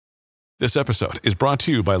This episode is brought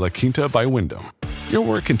to you by La Quinta by Wyndham. Your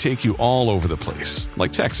work can take you all over the place,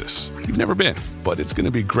 like Texas. You've never been, but it's going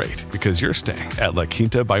to be great because you're staying at La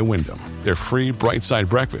Quinta by Wyndham. Their free Bright Side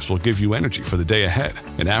breakfast will give you energy for the day ahead.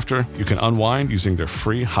 And after, you can unwind using their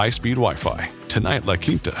free high-speed Wi-Fi. Tonight, La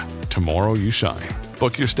Quinta. Tomorrow, you shine.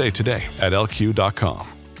 Book your stay today at lq.com.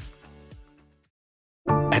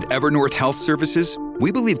 At Evernorth Health Services,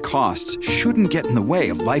 we believe costs shouldn't get in the way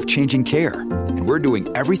of life-changing care. And we're doing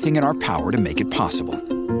everything in our power to make it possible.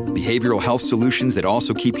 Behavioral health solutions that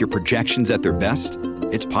also keep your projections at their best?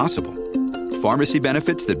 It's possible. Pharmacy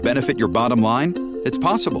benefits that benefit your bottom line? It's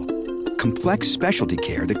possible. Complex specialty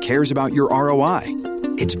care that cares about your ROI?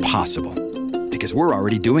 It's possible. Because we're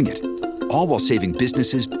already doing it. All while saving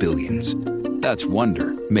businesses billions. That's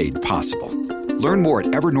Wonder made possible. Learn more at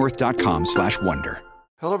evernorth.com/wonder.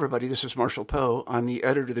 Hello, everybody. This is Marshall Poe. I'm the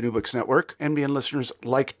editor of the New Books Network. NBN listeners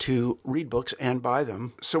like to read books and buy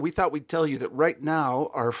them. So we thought we'd tell you that right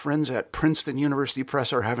now, our friends at Princeton University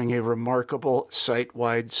Press are having a remarkable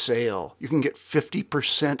site-wide sale. You can get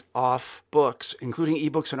 50% off books, including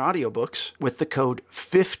ebooks and audiobooks, with the code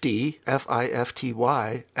 50,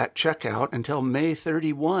 F-I-F-T-Y, at checkout until May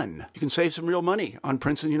 31. You can save some real money on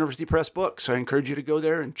Princeton University Press books. I encourage you to go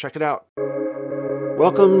there and check it out.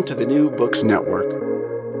 Welcome to the New Books Network.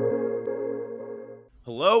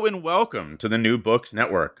 Hello and welcome to the New Books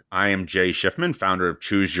Network. I am Jay Schiffman, founder of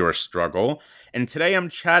Choose Your Struggle, and today I'm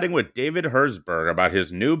chatting with David Herzberg about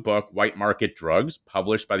his new book, White Market Drugs,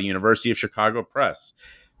 published by the University of Chicago Press.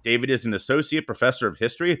 David is an associate professor of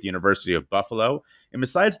history at the University of Buffalo, and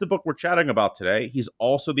besides the book we're chatting about today, he's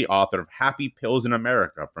also the author of Happy Pills in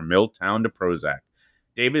America, From Milltown to Prozac.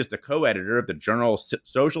 David is the co-editor of the journal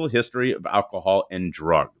Social History of Alcohol and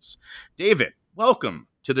Drugs. David, welcome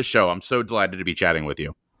to the show. I'm so delighted to be chatting with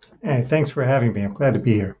you. Hey, thanks for having me. I'm glad to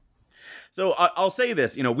be here. So I'll say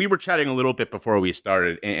this, we were chatting a little bit before we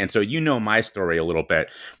started, and so you know my story a little bit.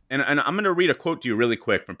 And I'm going to read a quote to you really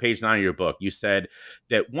quick from page 9 of your book. You said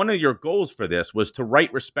that one of your goals for this was to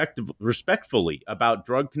write respectfully about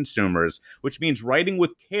drug consumers, which means writing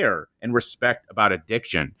with care and respect about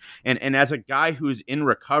addiction. And as a guy who's in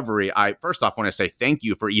recovery, I first off want to say thank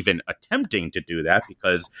you for even attempting to do that,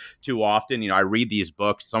 because too often, I read these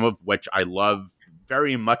books, some of which I love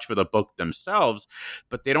very much for the book themselves,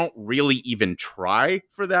 but they don't really even try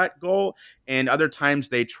for that goal. And other times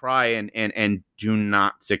they try and do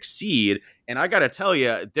not succeed. And I got to tell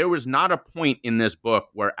you, there was not a point in this book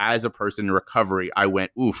where as a person in recovery, I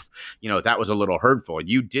went, oof, that was a little hurtful.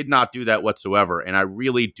 You did not do that whatsoever. And I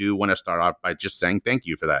really do want to start off by just saying thank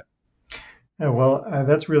you for that. Yeah, well,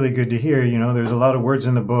 that's really good to hear. There's a lot of words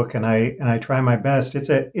in the book, and I try my best. It's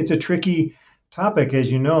a tricky topic, as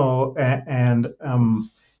you know, and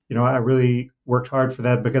I really worked hard for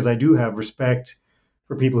that because I do have respect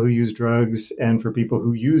for people who use drugs and for people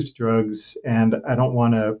who used drugs, and I don't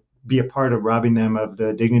want to be a part of robbing them of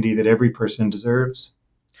the dignity that every person deserves.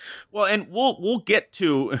 Well, and we'll get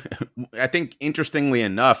to, I think, interestingly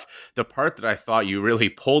enough, the part that I thought you really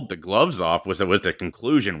pulled the gloves off was the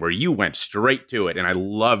conclusion where you went straight to it, and I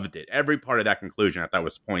loved it. Every part of that conclusion I thought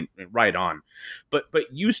was right on. But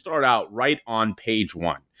you start out right on page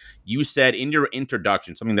 1. You said in your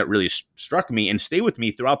introduction something that really struck me and stayed with me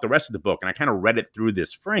throughout the rest of the book, and I kind of read it through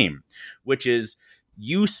this frame, which is,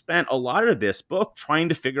 you spent a lot of this book trying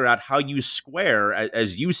to figure out how you square,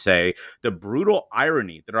 as you say, the brutal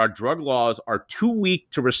irony that our drug laws are too weak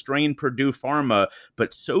to restrain Purdue Pharma,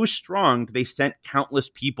 but so strong they sent countless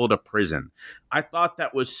people to prison. I thought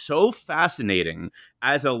that was so fascinating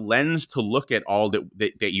as a lens to look at all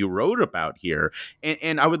that you wrote about here.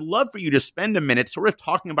 And I would love for you to spend a minute sort of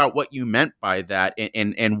talking about what you meant by that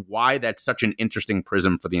and why that's such an interesting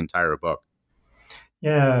prism for the entire book.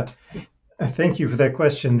 Yeah. Thank you for that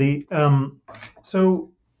question.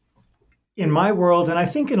 So in my world, and I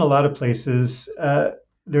think in a lot of places,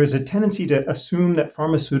 there's a tendency to assume that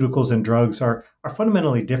pharmaceuticals and drugs are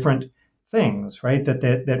fundamentally different things, right?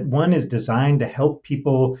 That one is designed to help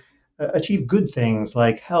people achieve good things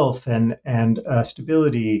like health and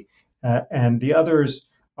stability, and the others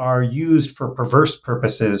are used for perverse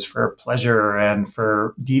purposes, for pleasure and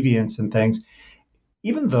for deviance and things,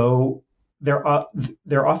 even though they're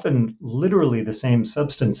often literally the same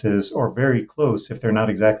substances or very close if they're not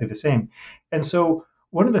exactly the same. And so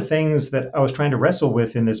one of the things that I was trying to wrestle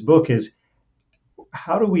with in this book is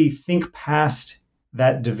how do we think past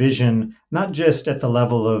that division, not just at the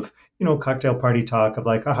level of, cocktail party talk of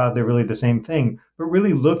like, they're really the same thing, but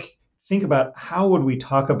really think about how would we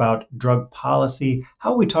talk about drug policy,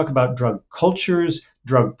 how would we talk about drug cultures,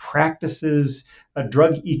 drug practices,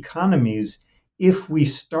 drug economies, if we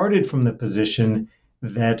started from the position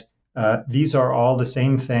that These are all the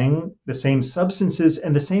same thing, the same substances,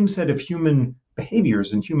 and the same set of human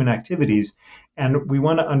behaviors and human activities. And we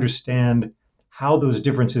want to understand how those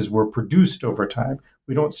differences were produced over time.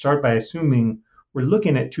 We don't start by assuming we're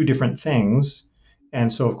looking at two different things.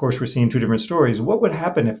 And so, of course, we're seeing two different stories. What would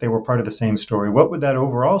happen if they were part of the same story? What would that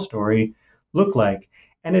overall story look like?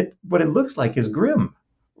 And what it looks like is grim,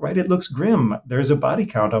 right? It looks grim. There's a body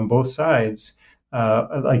count on both sides.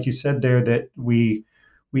 Like you said there, that we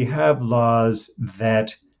have laws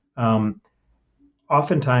that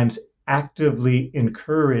oftentimes actively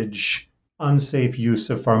encourage unsafe use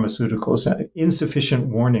of pharmaceuticals, insufficient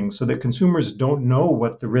warnings, so that consumers don't know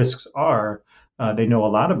what the risks are. They know a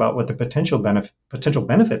lot about what the potential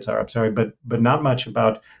benefits are. But not much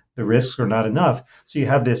about the risks, or not enough. So you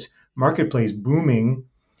have this marketplace booming,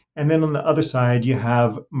 and then on the other side, you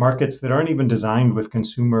have markets that aren't even designed with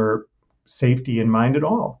consumer safety in mind at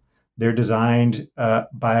all. They're designed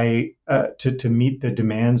to meet the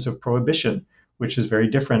demands of prohibition, which is very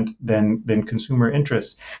different than consumer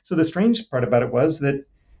interests. So the strange part about it was that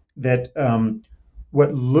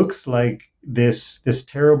what looks like this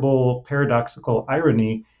terrible paradoxical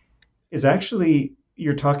irony is actually,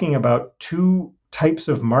 you're talking about two types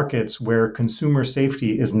of markets where consumer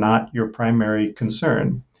safety is not your primary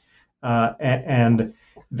concern, and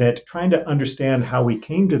that trying to understand how we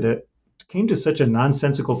came to such a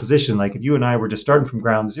nonsensical position. Like if you and I were just starting from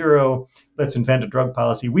ground zero, let's invent a drug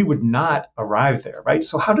policy, we would not arrive there, right?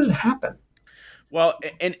 So how did it happen? Well,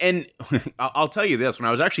 and I'll tell you this, when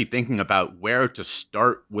I was actually thinking about where to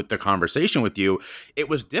start with the conversation with you, it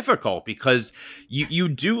was difficult because you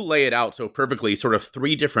do lay it out so perfectly, sort of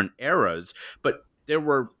three different eras, but there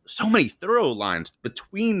were so many thorough lines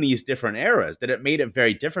between these different eras that it made it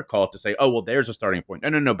very difficult to say, oh, well, there's a starting point.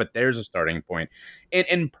 No, but there's a starting point.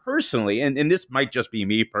 And personally, and this might just be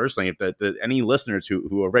me personally, if any listeners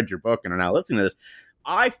who have read your book and are now listening to this,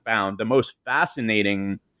 I found the most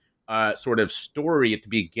fascinating sort of story at the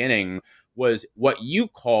beginning was what you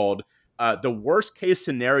called the worst case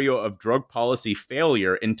scenario of drug policy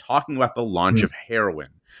failure in talking about the launch of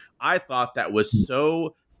heroin. I thought that was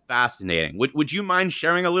so fascinating. Would you mind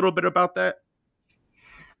sharing a little bit about that?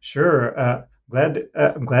 Sure.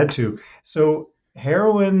 I'm glad to. So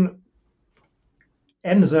heroin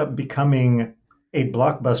ends up becoming a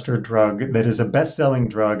blockbuster drug that is a best-selling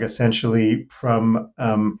drug, essentially from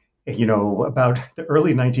about the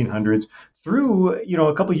early 1900s through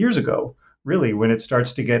a couple years ago, really, when it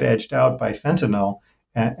starts to get edged out by fentanyl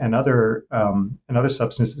and other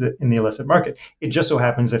substances in the illicit market. It just so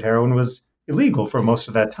happens that heroin was illegal for most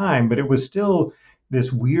of that time, but it was still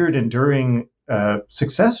this weird, enduring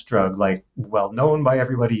success drug, like well known by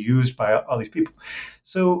everybody, used by all these people.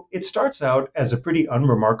 So it starts out as a pretty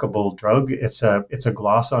unremarkable drug. It's a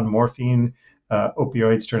gloss on morphine.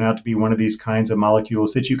 Opioids turn out to be one of these kinds of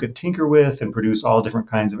molecules that you can tinker with and produce all different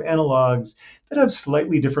kinds of analogs that have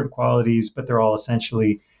slightly different qualities, but they're all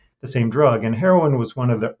essentially the same drug. And heroin was one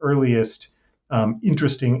of the earliest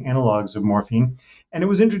interesting analogs of morphine. And it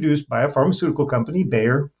was introduced by a pharmaceutical company,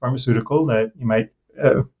 Bayer Pharmaceutical, that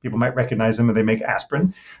people might recognize them, and they make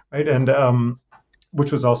aspirin, right? And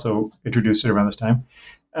which was also introduced at around this time.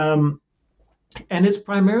 And it's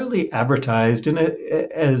primarily advertised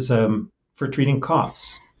as for treating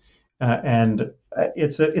coughs, and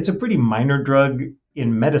it's a pretty minor drug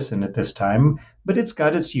in medicine at this time, but it's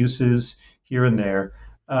got its uses here and there.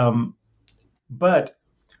 But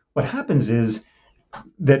what happens is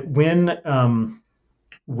that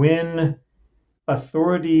when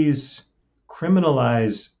authorities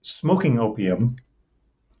criminalize smoking opium,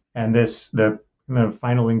 and the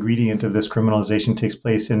final ingredient of this criminalization takes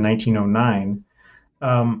place in 1909,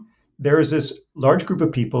 there is this large group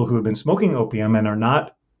of people who have been smoking opium and are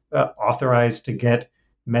not authorized to get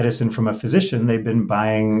medicine from a physician. They've been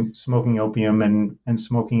buying smoking opium and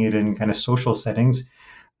smoking it in kind of social settings.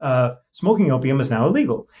 Smoking opium is now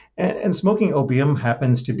illegal. And smoking opium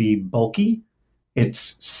happens to be bulky, it's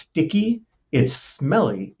sticky, it's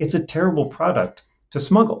smelly. It's a terrible product to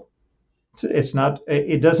smuggle.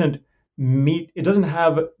 It doesn't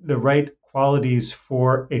have the right qualities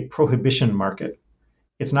for a prohibition market.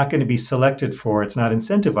 It's not going to be selected for, it's not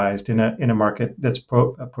incentivized in a market that's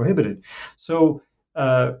prohibited. So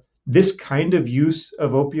this kind of use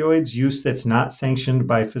of opioids, use that's not sanctioned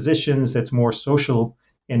by physicians, that's more social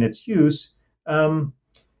in its use,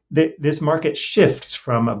 this market shifts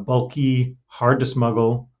from a bulky, hard to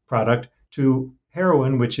smuggle product to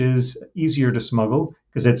heroin, which is easier to smuggle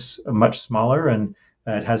because it's much smaller and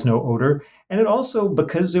it has no odor. And it also,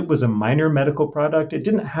 because it was a minor medical product, it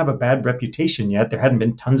didn't have a bad reputation yet. There hadn't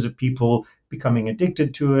been tons of people becoming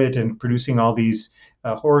addicted to it and producing all these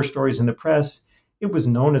horror stories in the press. It was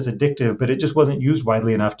known as addictive, but it just wasn't used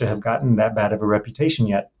widely enough to have gotten that bad of a reputation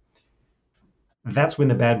yet. That's when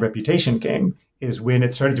the bad reputation came, is when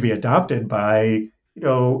it started to be adopted by,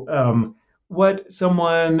 what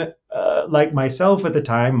someone like myself at the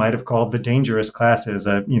time might have called the dangerous classes.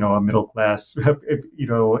 A middle class,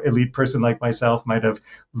 elite person like myself might have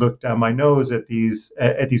looked down my nose at these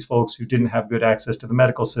folks who didn't have good access to the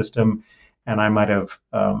medical system, and I might have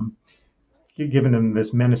given them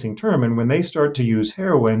this menacing term. And when they start to use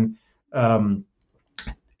heroin,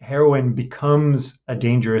 heroin becomes a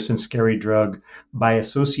dangerous and scary drug by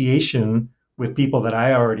association with people that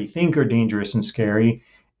I already think are dangerous and scary.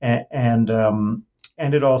 And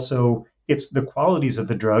it also, it's the qualities of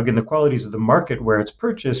the drug and the qualities of the market where it's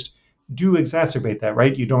purchased do exacerbate that,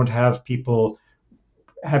 right? You don't have people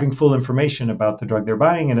having full information about the drug they're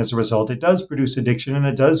buying. And as a result, it does produce addiction, and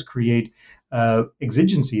it does create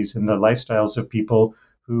exigencies in the lifestyles of people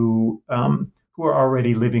who are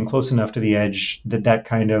already living close enough to the edge that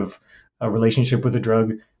kind of relationship with the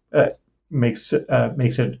drug makes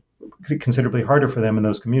it considerably harder for them in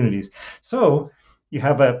those communities. So you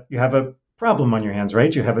have a problem on your hands,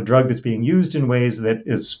 right? You have a drug that's being used in ways that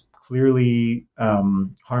is clearly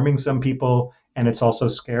harming some people, and it's also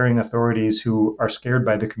scaring authorities who are scared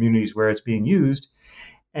by the communities where it's being used.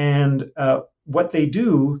 And what they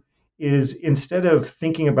do is, instead of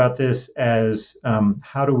thinking about this as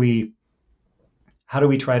how do we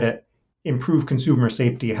try to improve consumer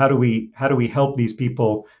safety, how do we help these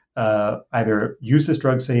people either use this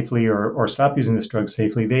drug safely or stop using this drug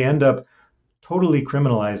safely, they end up totally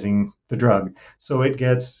criminalizing the drug. So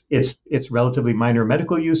it's relatively minor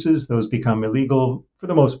medical uses. Those become illegal for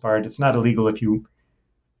the most part. It's not illegal if you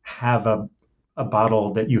have a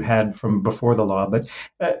bottle that you had from before the law, but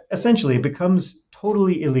essentially it becomes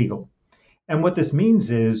totally illegal. And what this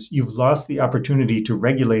means is you've lost the opportunity to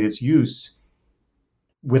regulate its use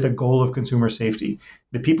with a goal of consumer safety.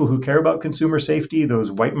 The people who care about consumer safety,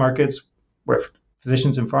 those white markets where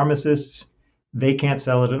physicians and pharmacists, they can't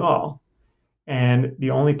sell it at all. And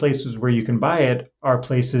the only places where you can buy it are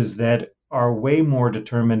places that are way more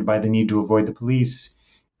determined by the need to avoid the police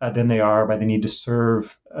than they are by the need to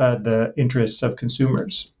serve the interests of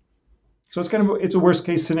consumers. So it's a worst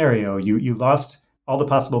case scenario. You lost all the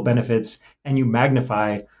possible benefits and you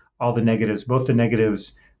magnify all the negatives, both the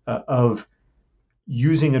negatives of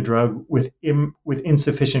using a drug with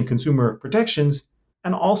insufficient consumer protections,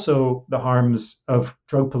 and also the harms of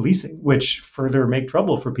drug policing, which further make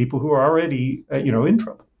trouble for people who are already, in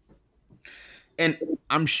trouble. And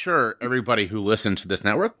I'm sure everybody who listens to this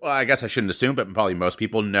network, well, I guess I shouldn't assume, but probably most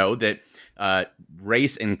people know that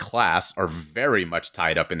race and class are very much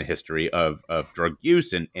tied up in the history of drug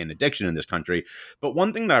use and addiction in this country. But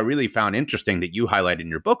one thing that I really found interesting that you highlighted in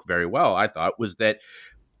your book very well, I thought, was that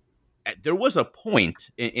there was a point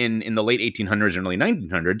in the late 1800s and early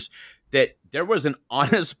 1900s that there was an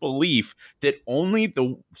honest belief that only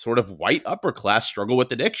the sort of white upper class struggle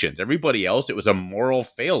with addictions. Everybody else, it was a moral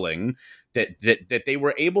failing that they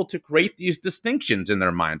were able to create these distinctions in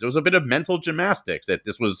their minds. It was a bit of mental gymnastics, that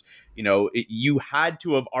this was, you had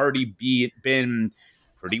to have already been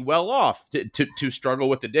pretty well off to struggle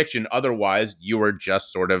with addiction. Otherwise, you were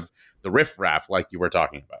just sort of the riffraff like you were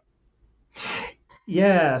talking about.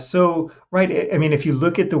 Yeah. So, right. I mean, if you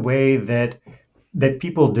look at the way that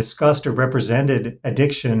people discussed or represented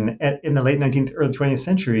addiction in the late 19th, early 20th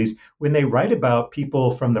centuries, when they write about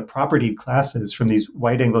people from the propertied classes, from these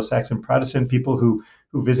white Anglo-Saxon Protestant people who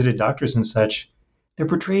visited doctors and such, they're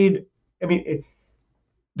portrayed,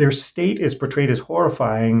 their state is portrayed as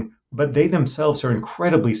horrifying, but they themselves are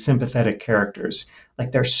incredibly sympathetic characters.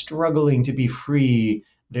 Like, they're struggling to be free.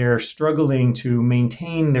 They're struggling to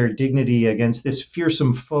maintain their dignity against this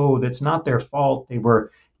fearsome foe that's not their fault. They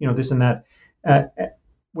were, this and that.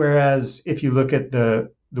 Whereas if you look at the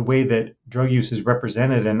way that drug use is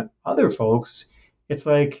represented in other folks, it's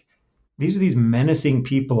like these are these menacing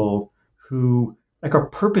people who are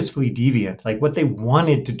purposefully deviant. Like, what they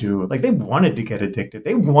wanted to do, like they wanted to get addicted,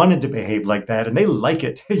 they wanted to behave like that, and they like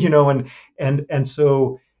it, and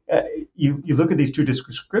so you look at these two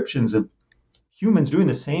descriptions of humans doing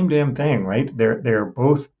the same damn thing, right? They're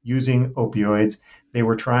both using opioids. They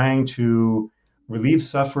were trying to relieve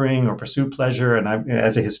suffering or pursue pleasure. And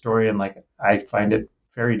as a historian, I find it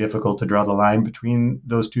very difficult to draw the line between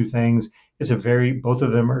those two things. Both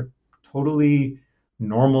of them are totally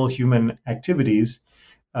normal human activities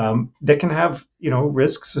that can have,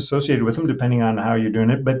 risks associated with them depending on how you're doing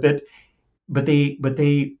it. But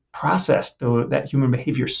they process that human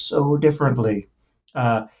behavior so differently,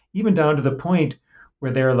 even down to the point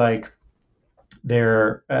where they're like,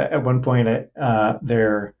 they're at one point I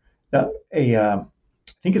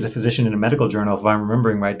think it's a physician in a medical journal, if I'm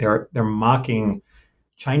remembering right. They're mocking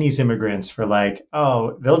Chinese immigrants for like,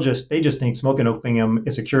 oh, they just think smoking opium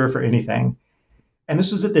is a cure for anything. And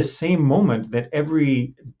this was at the same moment that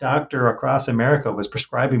every doctor across America was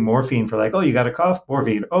prescribing morphine for like, oh, you got a cough,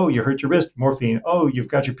 morphine. Oh, you hurt your wrist, morphine. Oh, you've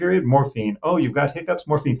got your period, morphine. Oh, you've got hiccups,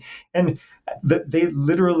 morphine. And they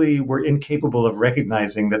literally were incapable of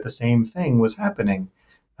recognizing that the same thing was happening.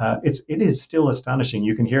 It is still astonishing.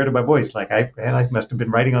 You can hear it in my voice. Like I must have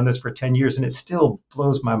been writing on this for 10 years, and it still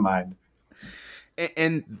blows my mind.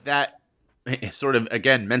 And that sort of,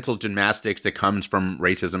 again, mental gymnastics that comes from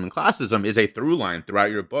racism and classism is a through line throughout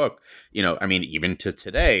your book, I mean, even to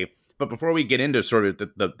today. But before we get into sort of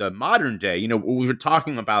the modern day, we were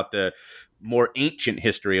talking about the more ancient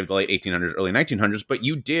history of the late 1800s, early 1900s, but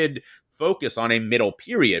you did focus on a middle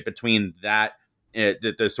period between that,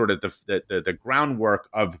 the groundwork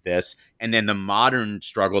of this, and then the modern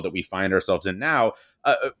struggle that we find ourselves in now.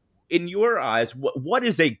 In your eyes, what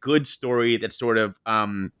is a good story that sort of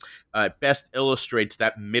best illustrates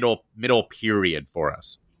that middle period for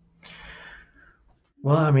us?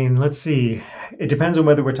 Well, I mean, let's see. It depends on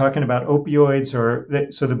whether we're talking about opioids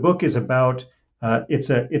or so. The book is about it's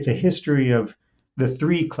a history of the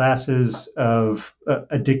three classes of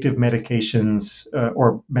addictive medications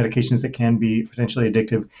or medications that can be potentially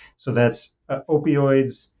addictive. So that's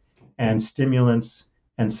opioids and stimulants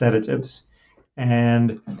and sedatives.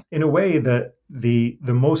 And in a way, the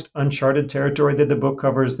most uncharted territory that the book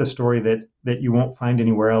covers, the story that you won't find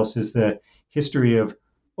anywhere else, is the history of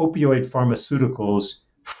opioid pharmaceuticals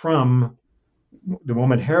from the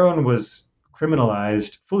moment heroin was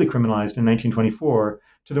fully criminalized in 1924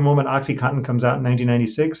 to the moment OxyContin comes out in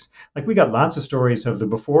 1996. Like, we got lots of stories of the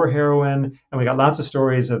before heroin, and we got lots of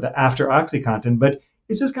stories of the after OxyContin, but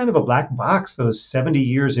it's just kind of a black box, those 70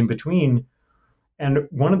 years in between. And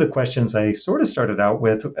one of the questions I sort of started out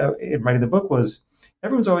with in writing the book was,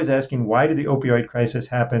 everyone's always asking, why did the opioid crisis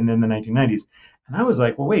happen in the 1990s? And I was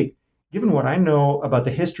like, well, wait, given what I know about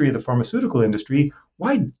the history of the pharmaceutical industry,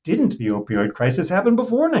 why didn't the opioid crisis happen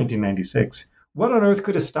before 1996? What on earth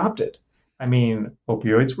could have stopped it? I mean,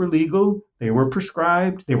 opioids were legal, they were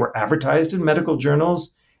prescribed, they were advertised in medical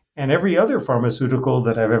journals, and every other pharmaceutical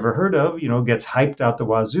that I've ever heard of, gets hyped out the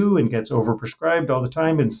wazoo and gets overprescribed all the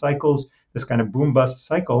time in cycles, this kind of boom-bust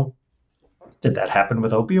cycle. Did that happen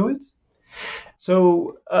with opioids?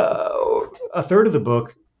 So a third of the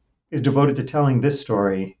book is devoted to telling this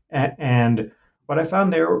story. And what I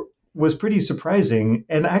found there was pretty surprising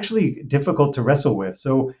and actually difficult to wrestle with.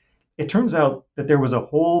 So it turns out that there was a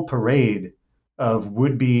whole parade of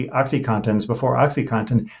would-be OxyContins before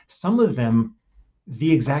OxyContin, some of them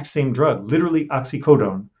the exact same drug, literally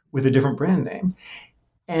oxycodone, with a different brand name.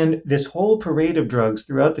 And this whole parade of drugs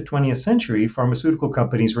throughout the 20th century, pharmaceutical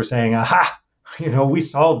companies were saying, aha, we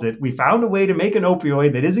solved it. We found a way to make an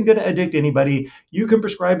opioid that isn't going to addict anybody. You can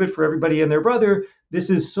prescribe it for everybody and their brother. This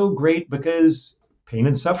is so great because pain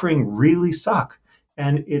and suffering really suck.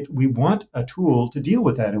 And we want a tool to deal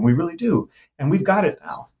with that, and we really do. And we've got it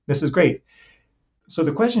now. This is great. So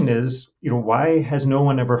the question is, why has no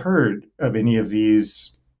one ever heard of any of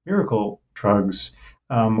these miracle drugs?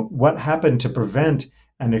 What happened to prevent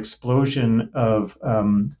an explosion of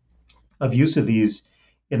use of these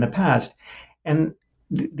in the past? And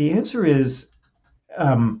the answer is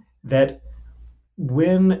that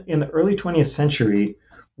when in the early 20th century,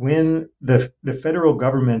 when the federal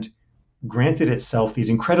government granted itself these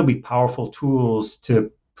incredibly powerful tools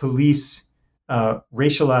to police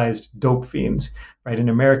racialized dope fiends, right? In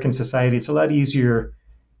American society, it's a lot easier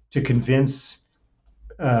to convince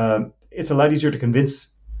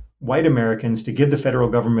white Americans to give the federal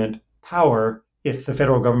government power if the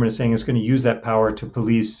federal government is saying it's going to use that power to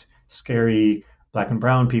police scary Black and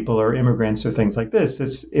brown people or immigrants or things like this.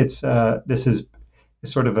 This is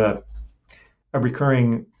sort of a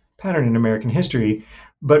recurring pattern in American history.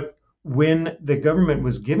 But when the government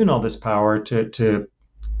was given all this power to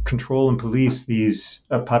control and police these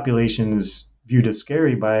populations viewed as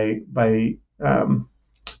scary by the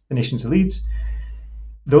nation's elites,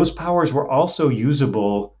 those powers were also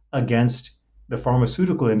usable against the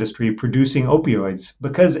pharmaceutical industry producing opioids,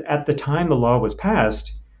 because at the time the law was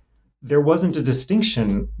passed, there wasn't a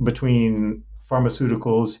distinction between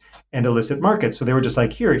pharmaceuticals and illicit markets. So they were just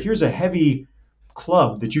like, here's a heavy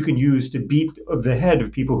club that you can use to beat the head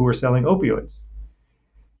of people who are selling opioids.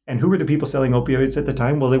 And who were the people selling opioids at the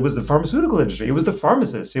time? Well, it was the pharmaceutical industry. It was the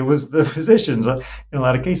pharmacists. It was the physicians. In a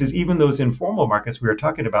lot of cases, even those informal markets we were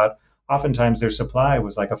talking about, oftentimes their supply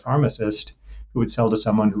was like a pharmacist who would sell to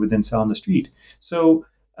someone who would then sell on the street. So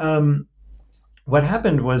what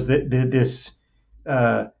happened was that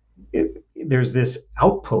there's this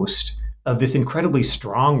outpost of this incredibly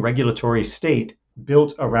strong regulatory state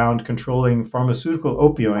built around controlling pharmaceutical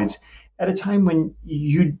opioids at a time when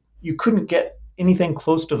you couldn't get anything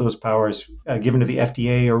close to those powers given to the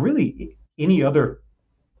FDA or really any other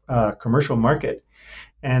commercial market.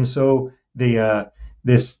 And so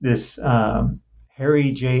this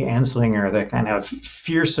Harry J. Anslinger, the kind of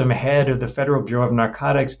fearsome head of the Federal Bureau of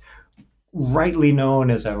Narcotics, rightly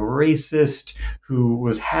known as a racist who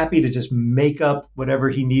was happy to just make up whatever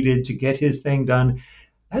he needed to get his thing done.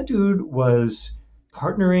 That dude was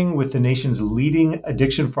partnering with the nation's leading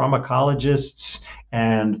addiction pharmacologists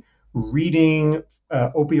and reading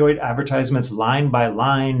opioid advertisements line by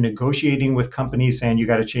line, negotiating with companies saying, you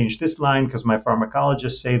got to change this line because my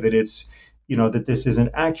pharmacologists say that it's, that this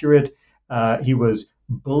isn't accurate. He was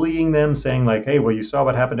bullying them, saying like, hey, well, you saw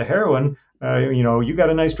what happened to heroin. You got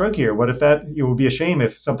a nice drug here. What if that, it would be a shame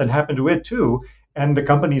if something happened to it too. And the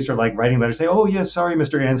companies are like writing letters, say, oh, yeah, sorry,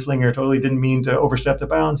 Mr. Anslinger, totally didn't mean to overstep the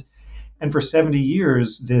bounds. And for 70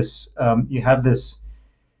 years, you have this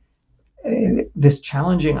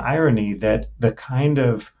challenging irony that the kind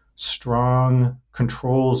of strong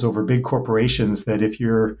controls over big corporations that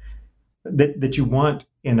that you want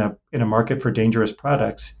in a market for dangerous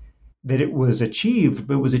products, that it was achieved,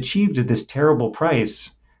 but it was achieved at this terrible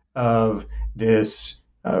price of this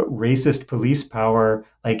racist police power.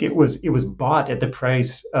 Like it was bought at the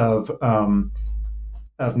price of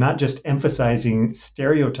not just emphasizing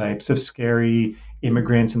stereotypes of scary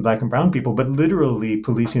immigrants and Black and brown people, but literally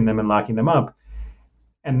policing them and locking them up.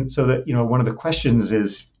 And so that, one of the questions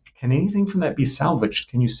is, can anything from that be salvaged?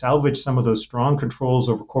 Can you salvage some of those strong controls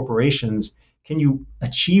over corporations? Can you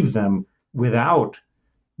achieve them without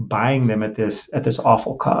buying them at this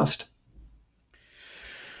awful cost?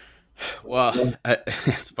 Well,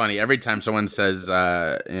 it's funny. Every time someone says,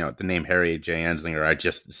 the name Harry J. Anslinger, I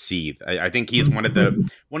just seethe. I think he's one of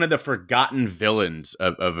the forgotten villains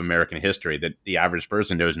of American history that the average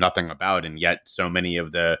person knows nothing about, and yet so many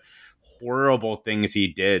of the horrible things he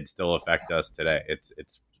did still affect us today.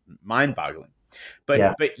 It's mind-boggling. But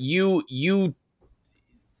yeah. But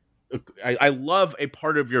I love a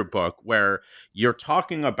part of your book where you're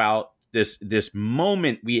talking about this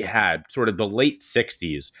moment we had, sort of the late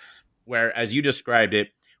 60s, where, as you described it,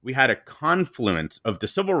 we had a confluence of the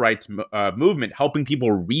civil rights movement helping people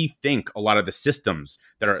rethink a lot of the systems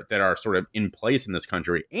that are sort of in place in this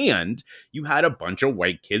country. And you had a bunch of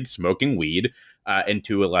white kids smoking weed, and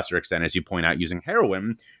to a lesser extent, as you point out, using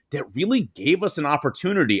heroin, that really gave us an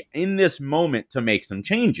opportunity in this moment to make some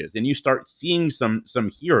changes. And you start seeing some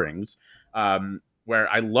hearings where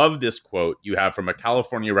I love this quote you have from a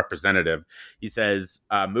California representative. He says,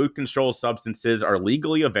 mood control substances are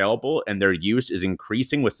legally available and their use is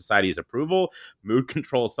increasing with society's approval. Mood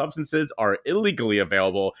control substances are illegally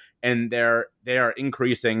available and they are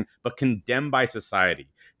increasing, but condemned by society.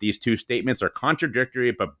 These two statements are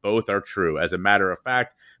contradictory, but both are true. As a matter of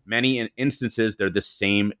fact, many instances, they're the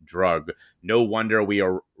same drug. No wonder we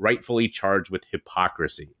are rightfully charged with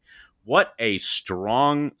hypocrisy. What a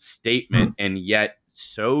strong statement, and yet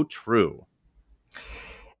so true.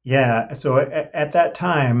 Yeah. So at that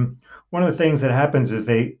time, one of the things that happens is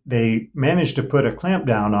they managed to put a clamp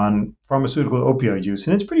down on pharmaceutical opioid use,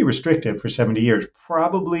 and it's pretty restrictive for 70 years,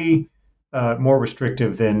 probably more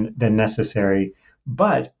restrictive than necessary.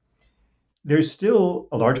 But there's still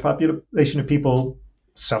a large population of people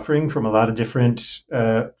suffering from a lot of different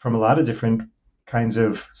kinds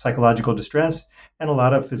of psychological distress, and a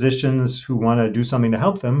lot of physicians who want to do something to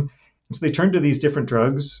help them. And so they turn to these different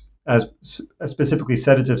drugs, specifically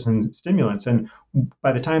sedatives and stimulants. And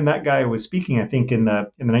by the time that guy was speaking, I think in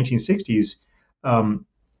the 1960s,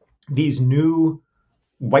 these new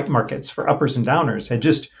white markets for uppers and downers had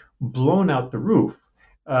just blown out the roof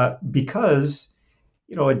because,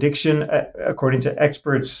 addiction, according to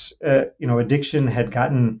experts, addiction had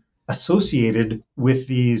gotten associated with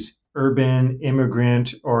these urban,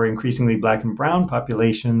 immigrant, or increasingly Black and brown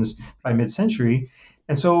populations by mid-century.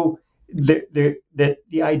 And so the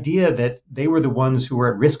idea that they were the ones who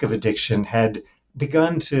were at risk of addiction had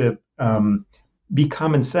begun to be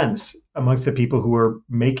common sense amongst the people who were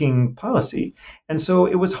making policy. And so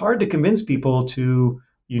it was hard to convince people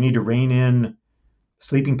you need to rein in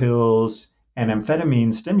sleeping pills and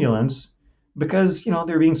amphetamine stimulants because,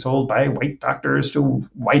 they're being sold by white doctors to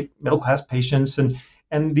white middle-class patients.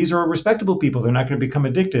 And these are respectable people. They're not going to become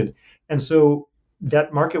addicted. And so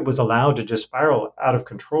that market was allowed to just spiral out of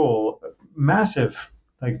control, massive.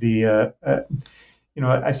 Like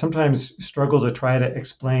I sometimes struggle to try to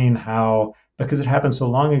explain how, because it happened so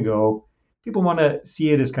long ago, people want to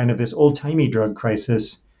see it as kind of this old-timey drug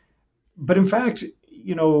crisis. But in fact,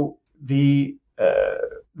 the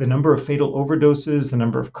number of fatal overdoses, the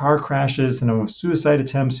number of car crashes, the number of suicide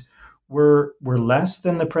attempts were less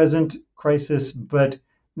than the present crisis, but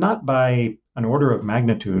not by an order of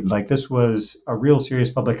magnitude. Like, this was a real serious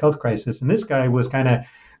public health crisis. And this guy was kind of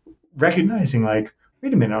recognizing, like,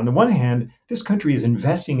 wait a minute, on the one hand, this country is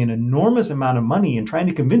investing an enormous amount of money in trying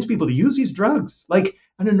to convince people to use these drugs, like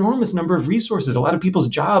an enormous number of resources. A lot of people's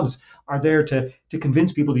jobs are there to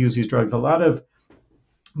convince people to use these drugs. A lot of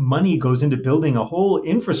money goes into building a whole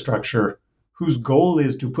infrastructure whose goal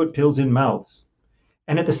is to put pills in mouths.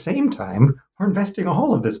 And at the same time, we're investing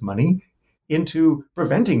all of this money into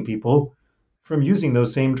preventing people from using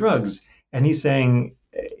those same drugs. And he's saying,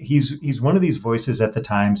 he's one of these voices at the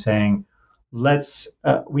time saying,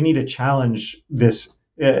 we need to challenge this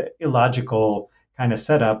illogical kind of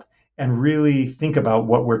setup and really think about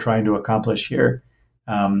what we're trying to accomplish here.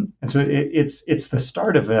 And so it's the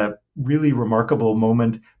start of a really remarkable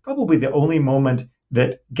moment, probably the only moment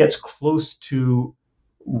that gets close to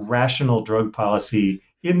rational drug policy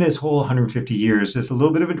in this whole 150 years. It's a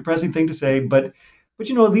little bit of a depressing thing to say, but at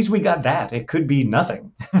least we got that. It could be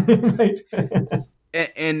nothing, right?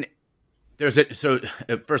 And there's it. So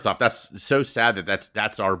first off, that's so sad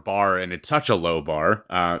that's our bar, and it's such a low bar,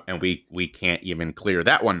 and we can't even clear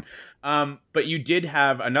that one. But you did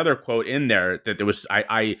have another quote in there that there was.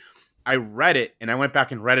 I read it and I went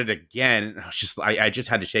back and read it again. And I just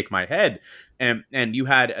had to shake my head. And you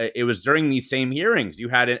had it was during these same hearings. You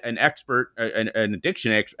had an expert, an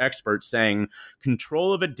addiction expert, saying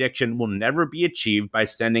control of addiction will never be achieved by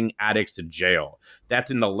sending addicts to jail. That's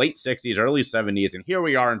in the late 60s, early 70s, and here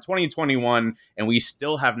we are in 2021, and we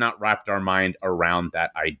still have not wrapped our mind around that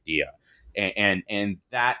idea. And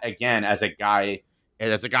that, again, as a guy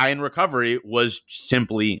in recovery, was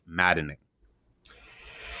simply maddening.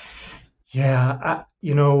 Yeah,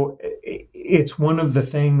 it's one of the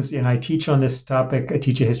things, and I teach on this topic. I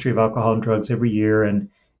teach a history of alcohol and drugs every year,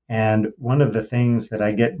 and one of the things that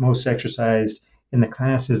I get most exercised in the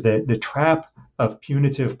class is that the trap of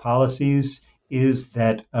punitive policies is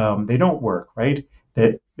that they don't work, right?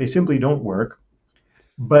 That they simply don't work.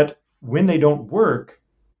 But when they don't work,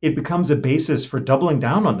 it becomes a basis for doubling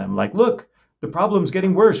down on them. Like, look, the problem's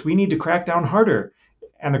getting worse. We need to crack down harder.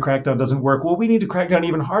 And the crackdown doesn't work. Well, we need to crack down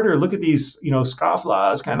even harder. Look at these,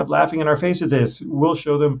 scofflaws kind of laughing in our face at this. We'll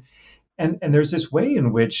show them. And there's this way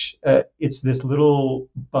in which it's this little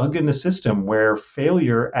bug in the system where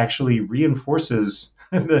failure actually reinforces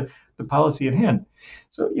the policy at hand.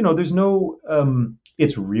 So, there's no,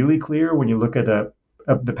 it's really clear when you look at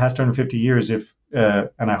the past 150 years, and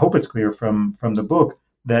I hope it's clear from the book,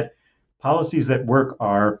 that policies that work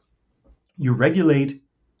are you regulate.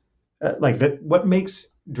 What makes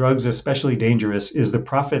drugs especially dangerous is the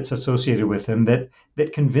profits associated with them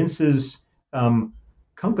that convinces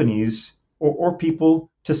companies or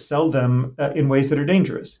people to sell them in ways that are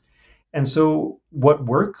dangerous. And so what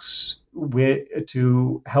works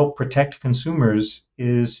to help protect consumers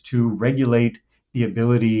is to regulate the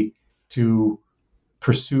ability to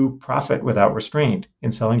pursue profit without restraint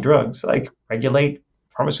in selling drugs, like regulate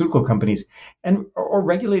pharmaceutical companies or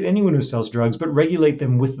regulate anyone who sells drugs, but regulate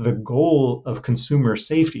them with the goal of consumer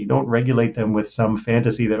safety. Don't regulate them with some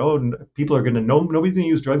fantasy that, people are going to know, nobody's going to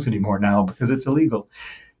use drugs anymore now because it's illegal.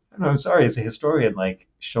 I'm sorry, as a historian,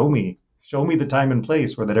 show me the time and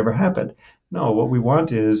place where that ever happened. No, what we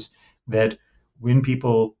want is that when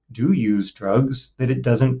people do use drugs, that it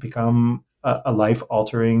doesn't become a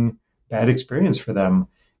life-altering bad experience for them.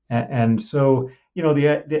 And so,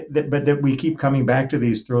 but that we keep coming back to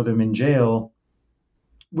these, throw them in jail,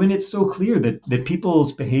 when it's so clear that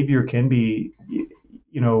people's behavior can be,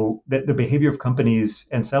 that the behavior of companies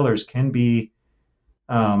and sellers can be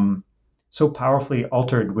so powerfully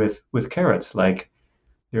altered with carrots. Like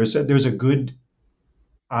there's a good,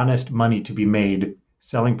 honest money to be made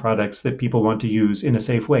selling products that people want to use in a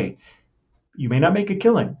safe way. You may not make a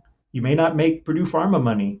killing. You may not make Purdue Pharma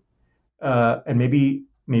money, and maybe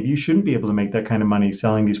you shouldn't be able to make that kind of money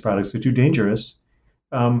selling these products. They're too dangerous.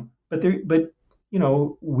 But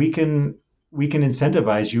we can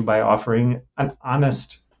incentivize you by offering an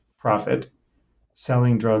honest profit,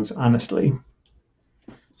 selling drugs honestly.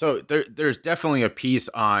 So there's definitely a piece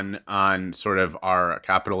on sort of our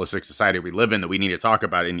capitalistic society we live in that we need to talk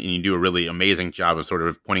about, and you do a really amazing job of sort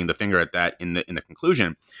of pointing the finger at that in the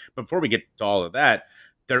conclusion. But before we get to all of that,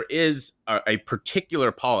 there is a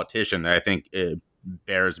particular politician that I think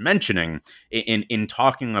bears mentioning in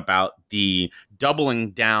talking about the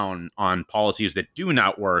doubling down on policies that do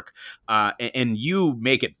not work. And you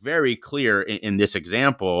make it very clear in this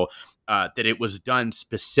example that it was done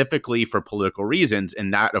specifically for political reasons.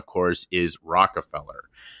 And that, of course, is Rockefeller.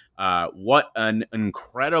 What an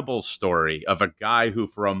incredible story of a guy who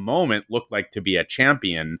for a moment looked like to be a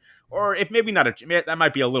champion, or if maybe not that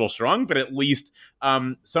might be a little strong, but at least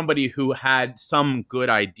somebody who had some good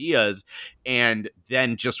ideas and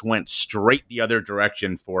then just went straight the other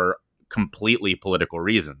direction for completely political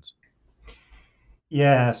reasons.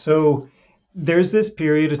 Yeah, so there's this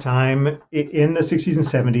period of time in the 60s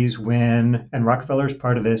and 70s when, and Rockefeller's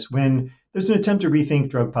part of this, when there's an attempt to rethink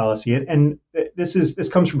drug policy. And this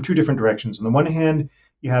comes from two different directions. On the one hand,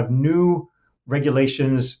 you have new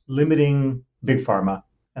regulations limiting big pharma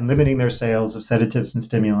and limiting their sales of sedatives and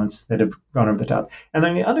stimulants that have gone over the top. And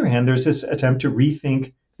on the other hand, there's this attempt to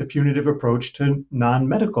rethink the punitive approach to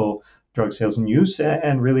non-medical drug sales and use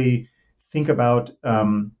and really think about,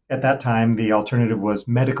 at that time, the alternative was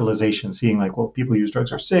medicalization, seeing like, well, people use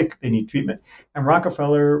drugs are sick, they need treatment. And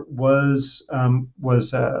Rockefeller was an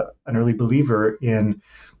early believer in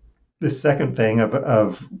the second thing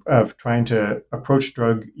of trying to approach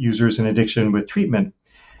drug users and addiction with treatment.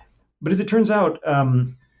 But as it turns out,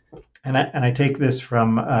 and I take this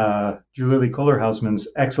from Julia Lee Kohler-Hausman's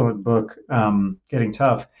excellent book, Getting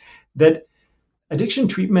Tough, that addiction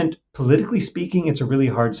treatment, politically speaking, it's a really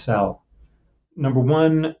hard sell. Number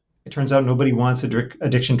one, it turns out nobody wants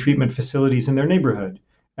addiction treatment facilities in their neighborhood,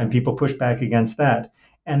 and people push back against that.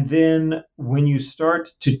 And then when you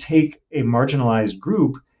start to take a marginalized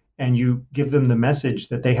group and you give them the message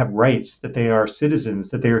that they have rights, that they are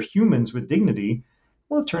citizens, that they are humans with dignity,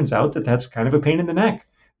 well, it turns out that that's kind of a pain in the neck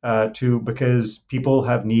because people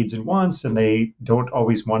have needs and wants, and they don't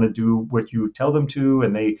always want to do what you tell them to,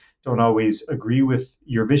 and they don't always agree with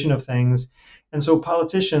your vision of things. And so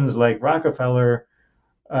politicians like Rockefeller,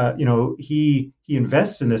 he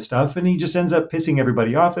invests in this stuff and he just ends up pissing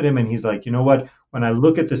everybody off at him. And he's like, you know what? When I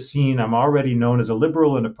look at the scene, I'm already known as a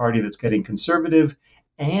liberal in a party that's getting conservative,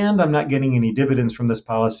 and I'm not getting any dividends from this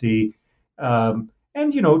policy. And,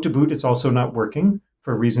 to boot, it's also not working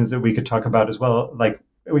for reasons that we could talk about as well. Like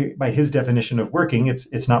by his definition of working,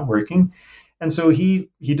 it's not working. And so he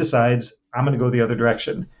decides, I'm going to go the other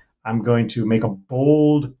direction. I'm going to make a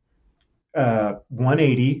bold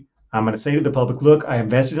 180. I'm going to say to the public, look, I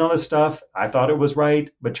invested in all this stuff. I thought it was right,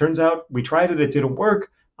 but turns out we tried it. It didn't work.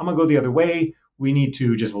 I'm going to go the other way. We need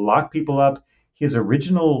to just lock people up. His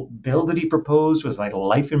original bill that he proposed was like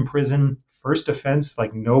life in prison, first offense,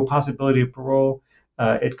 like no possibility of parole.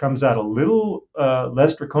 It comes out a little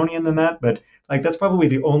less draconian than that, but like that's probably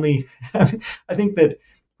the only, I think that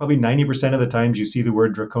probably 90% of the times you see the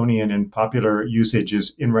word draconian in popular usage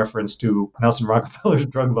is in reference to Nelson Rockefeller's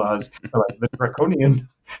drug laws, like the draconian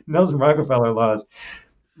Nelson Rockefeller laws.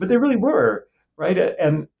 But they really were, right?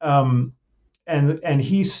 And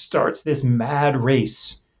he starts this mad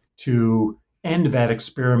race to end that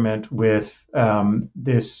experiment with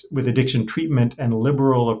addiction treatment and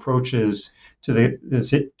liberal approaches to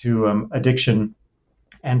addiction,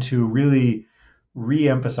 and to really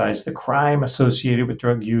re-emphasize the crime associated with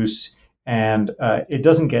drug use. And it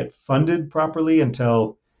doesn't get funded properly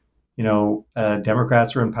until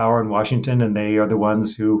Democrats are in power in Washington, and they are the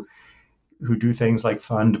ones who do things like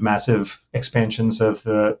fund massive expansions of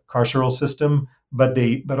the carceral system. But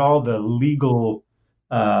all the legal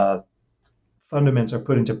fundaments are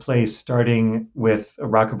put into place starting with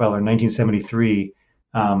Rockefeller in 1973.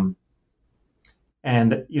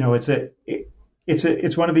 And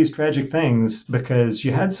it's one of these tragic things, because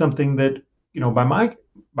you had something that, by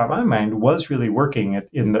my mind was really working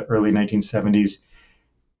in the early 1970s.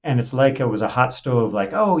 And it's like it was a hot stove,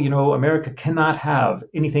 like, America cannot have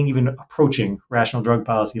anything even approaching rational drug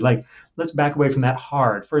policy. Like, let's back away from that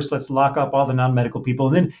hard. First, let's lock up all the non-medical people.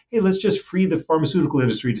 And then, hey, let's just free the pharmaceutical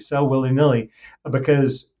industry to sell willy-nilly,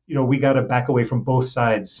 because, we got to back away from both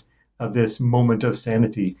sides of this moment of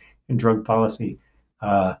sanity in drug policy.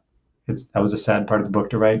 That was a sad part of the book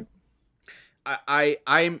to write.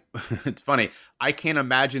 I'm it's funny. I can't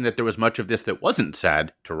imagine that there was much of this that wasn't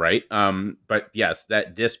sad to write. But yes,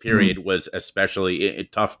 that this period was especially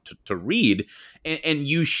tough to read. And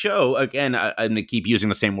you show, again, I'm going to keep using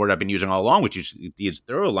the same word I've been using all along, which is these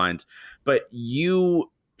thorough lines, but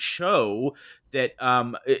you show that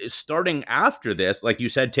starting after this, like you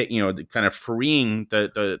said, kind of freeing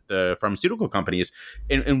the pharmaceutical companies,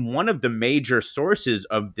 and one of the major sources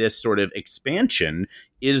of this sort of expansion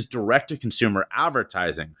is direct-to-consumer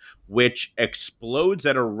advertising, which explodes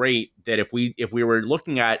at a rate that if we were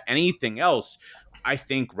looking at anything else, I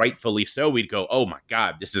think rightfully so, we'd go, oh my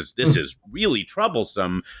God, this is really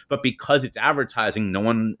troublesome. But because it's advertising, no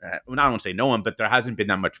one, well, I don't want to say no one, but there hasn't been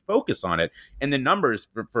that much focus on it. And the numbers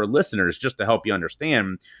for listeners, just to help you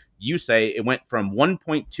understand, you say it went from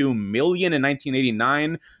 1.2 million in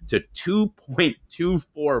 1989 to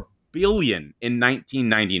 2.24 billion in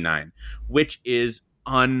 1999, which is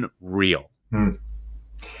unreal.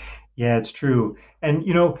 Yeah, it's true. And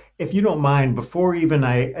if you don't mind, before even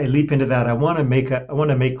I leap into that, I want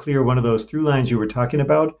to make clear one of those through lines you were talking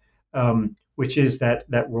about, which is that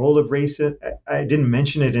role of race. I didn't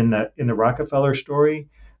mention it in the Rockefeller story,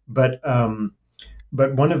 but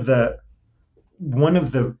one of the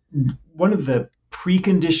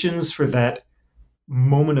preconditions for that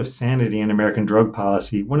moment of sanity in American drug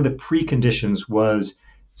policy, one of the preconditions was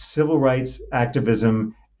civil rights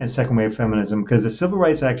activism and second wave feminism. Because the civil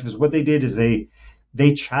rights activists, what they did is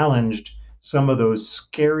they challenged some of those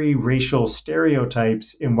scary racial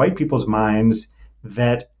stereotypes in white people's minds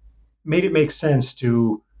that made it make sense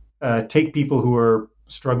to take people who are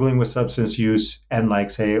struggling with substance use and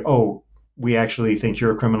say, oh, we actually think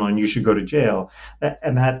you're a criminal and you should go to jail.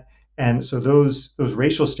 And so those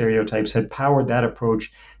racial stereotypes had powered that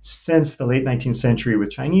approach since the late 19th century with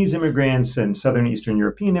Chinese immigrants and Southern Eastern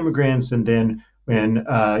European immigrants. And then when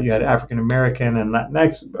you had African American and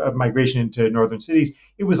Latinx migration into northern cities,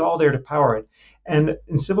 it was all there to power it. And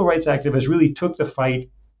civil rights activists really took the fight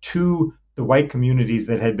to the white communities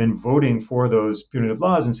that had been voting for those punitive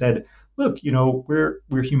laws and said, look, we're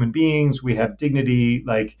human beings, we have dignity,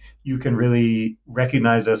 you can really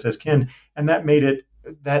recognize us as kin. And that made it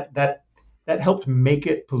that helped make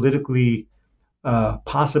it politically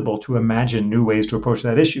possible to imagine new ways to approach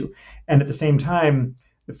that issue. And at the same time,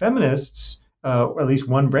 the feminists, or at least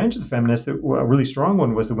one branch of the feminists, a really strong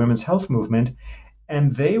one, was the women's health movement.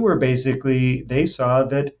 And they saw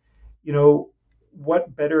that,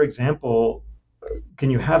 what better example can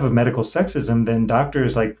you have of medical sexism than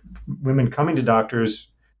doctors, women coming to doctors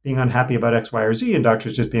being unhappy about X, Y, or Z, and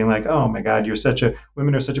doctors just being like, oh my God,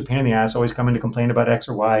 women are such a pain in the ass, always coming to complain about X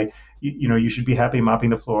or Y. You should be happy mopping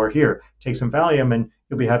the floor. Here, take some Valium and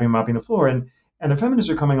you'll be happy mopping the floor. And the feminists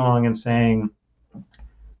are coming along and saying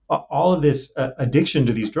all of this addiction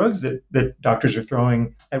to these drugs that doctors are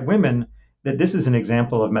throwing at women, that this is an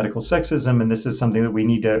example of medical sexism, and this is something that we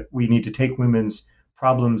need to take women's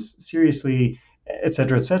problems seriously, et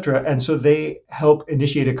cetera, et cetera. And so they help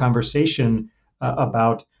initiate a conversation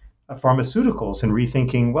about pharmaceuticals and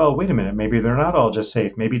rethinking, well, wait a minute, maybe they're not all just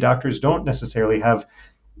safe. Maybe doctors don't necessarily have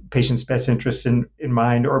patients' best interests in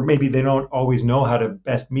mind, or maybe they don't always know how to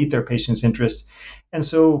best meet their patients' interests. And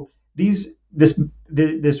so this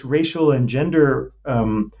racial and gender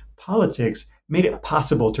politics made it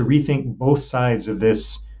possible to rethink both sides of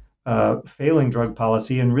this failing drug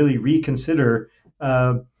policy and really reconsider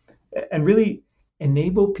and really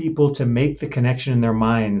enable people to make the connection in their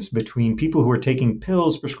minds between people who are taking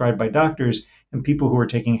pills prescribed by doctors and people who are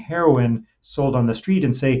taking heroin sold on the street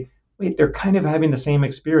and say, wait, they're kind of having the same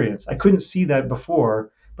experience. I couldn't see that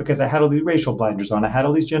before because I had all these racial blinders on. I had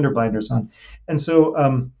all these gender blinders on. And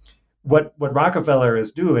so what Rockefeller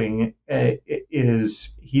is doing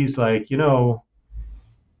is he's like,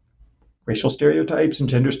 racial stereotypes and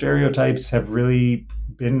gender stereotypes have really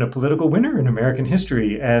been a political winner in American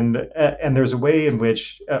history. And there's a way in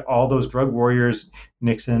which all those drug warriors,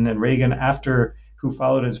 Nixon and Reagan, who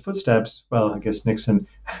followed his footsteps, well, I guess Nixon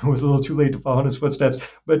was a little too late to follow in his footsteps,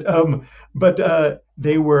 but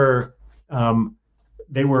they were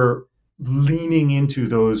leaning into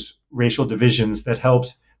those racial divisions that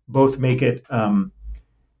helped both make it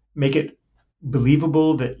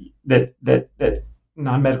believable that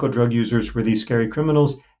non-medical drug users were these scary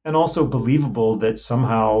criminals, and also believable that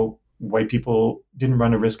somehow white people didn't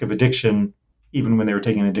run a risk of addiction even when they were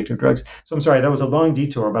taking addictive drugs. So I'm sorry, that was a long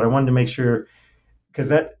detour, but I wanted to make sure, because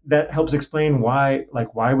that helps explain why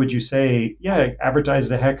would you say, yeah, advertise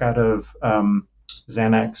the heck out of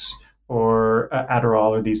Xanax or Adderall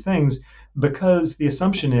or these things, because the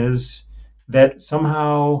assumption is that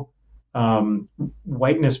somehow the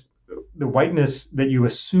whiteness that you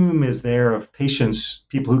assume is there of patients,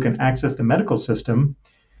 people who can access the medical system,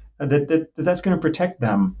 that's going to protect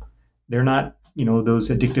them. They're not, those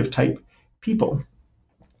addictive type people.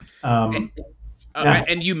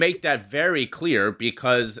 And you make that very clear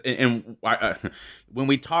because, when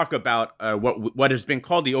we talk about what has been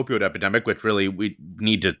called the opioid epidemic, which really we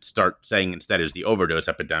need to start saying instead is the overdose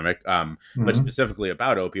epidemic, but specifically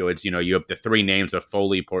about opioids, you have the three names of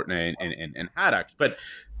Foley, Portnoy, and Haddox, but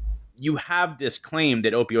you have this claim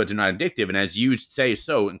that opioids are not addictive, and as you say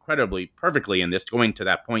so incredibly perfectly in this, going to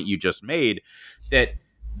that point you just made, that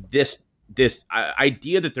this this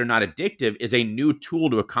idea that they're not addictive is a new tool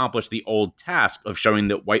to accomplish the old task of showing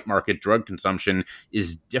that white market drug consumption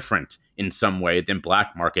is different in some way than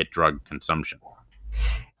black market drug consumption.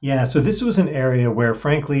 Yeah, so this was an area where,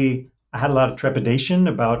 frankly, I had a lot of trepidation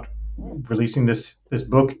about releasing this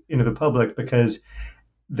book into the public, because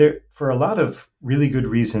for a lot of really good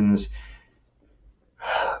reasons,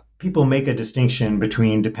 people make a distinction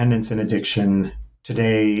between dependence and addiction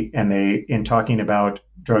today, and in talking about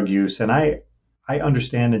drug use. And I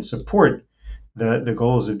understand and support the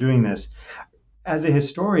goals of doing this. As a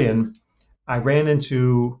historian, I ran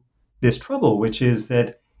into this trouble, which is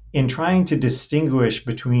that in trying to distinguish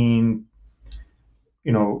between,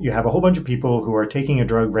 you have a whole bunch of people who are taking a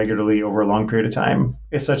drug regularly over a long period of time,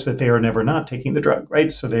 is such that they are never not taking the drug,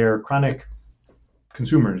 right? So they are chronic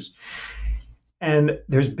consumers. And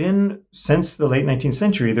there's been, since the late 19th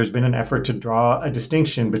century, there's been an effort to draw a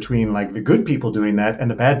distinction between like the good people doing that and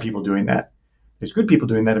the bad people doing that. There's good people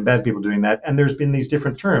doing that and bad people doing that. And there's been these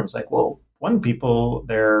different terms like, well, one people,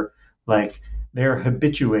 they're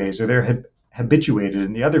habitués, or they're habituated,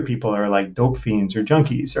 and the other people are like dope fiends or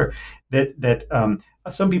junkies, or that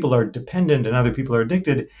some people are dependent and other people are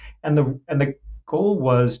addicted. And the goal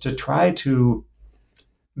was to try to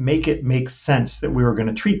make it make sense that we were going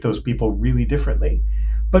to treat those people really differently.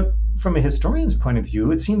 But from a historian's point of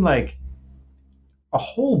view, it seemed like a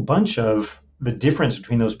whole bunch of the difference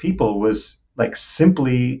between those people was like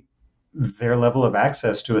simply their level of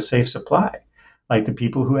access to a safe supply. Like the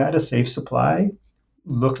people who had a safe supply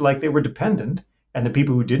looked like they were dependent, and the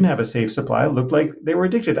people who didn't have a safe supply looked like they were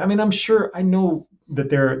addicted. I mean, I know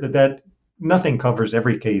that nothing covers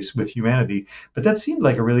every case with humanity, but that seemed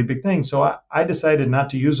like a really big thing. So I decided not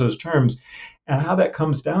to use those terms. And how that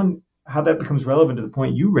becomes relevant to the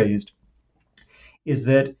point you raised is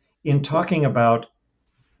that in talking about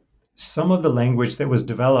some of the language that was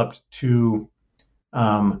developed to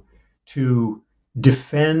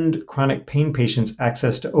defend chronic pain patients'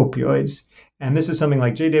 access to opioids. And this is something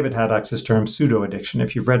like J. David Haddock's term pseudo-addiction.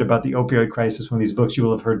 If you've read about the opioid crisis, one of these books, you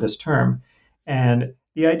will have heard this term. And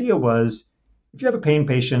the idea was, if you have a pain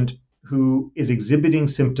patient who is exhibiting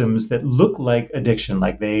symptoms that look like addiction,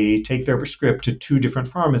 like they take their script to 2 different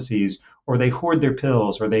pharmacies, or they hoard their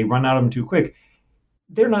pills, or they run out of them too quick,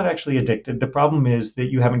 they're not actually addicted. The problem is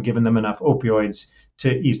that you haven't given them enough opioids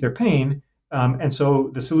to ease their pain. And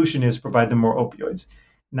so the solution is provide them more opioids.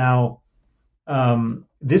 Now,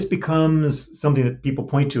 this becomes something that people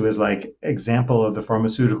point to as like example of the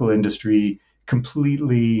pharmaceutical industry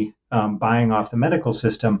completely buying off the medical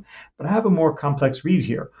system. But I have a more complex read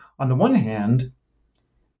here. On the one hand,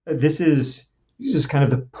 this is kind of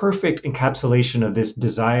the perfect encapsulation of this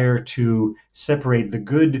desire to separate the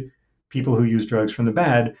good people who use drugs from the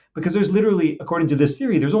bad, because there's literally, according to this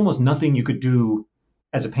theory, there's almost nothing you could do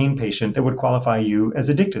as a pain patient that would qualify you as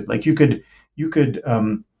addicted. Like you could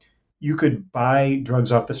buy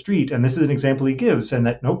drugs off the street, and this is an example he gives, and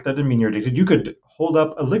that, nope, that doesn't mean you're addicted. You could hold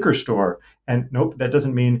up a liquor store, and nope, that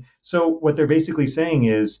doesn't mean. So what they're basically saying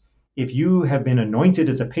is, if you have been anointed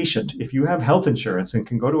as a patient, if you have health insurance and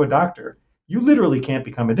can go to a doctor, you literally can't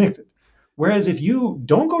become addicted. Whereas if you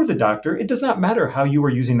don't go to the doctor, it does not matter how you are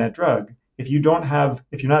using that drug. If you're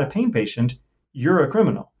not a pain patient, you're a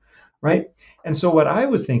criminal, right? And so what I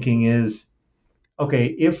was thinking is, okay,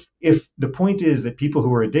 if the point is that people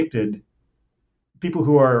who are addicted, people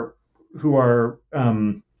who are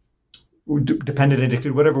dependent,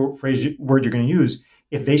 addicted, whatever word you're going to use,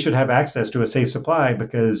 if they should have access to a safe supply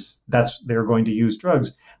because they're going to use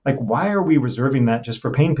drugs, like why are we reserving that just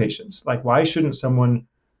for pain patients? Like why shouldn't someone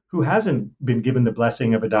who hasn't been given the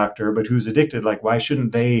blessing of a doctor but who's addicted, like why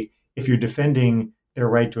shouldn't they, if you're defending their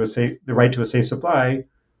right to a safe supply,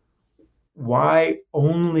 why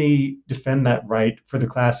only defend that right for the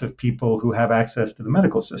class of people who have access to the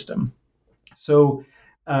medical system? So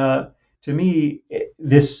to me,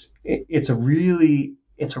 it's a really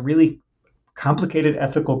complicated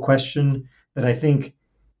ethical question that I think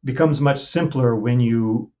becomes much simpler when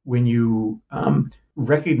you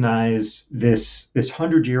recognize this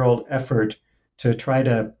 100-year-old effort to try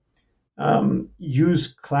to use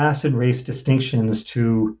class and race distinctions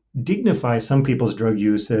to dignify some people's drug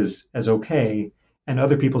use as okay, and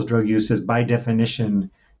other people's drug use as by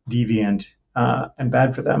definition deviant and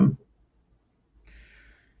bad for them.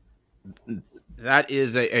 That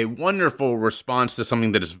is a wonderful response to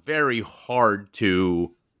something that is very hard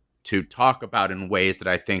to talk about in ways that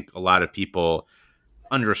I think a lot of people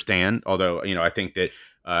understand. Although, I think that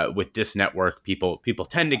with this network, people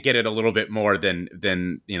tend to get it a little bit more than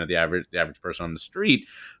the average person on the street.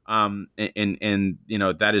 And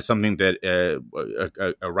that is something that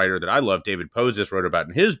a writer that I love, David Pozis, wrote about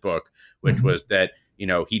in his book, which was that,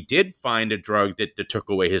 he did find a drug that took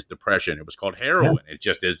away his depression. It was called heroin. Yeah. It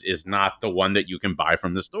just is not the one that you can buy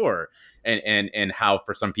from the store. And how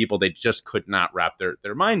for some people, they just could not wrap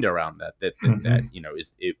their mind around that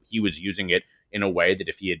he was using it in a way that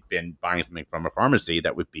if he had been buying something from a pharmacy,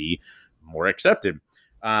 that would be more accepted.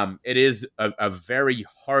 It is a very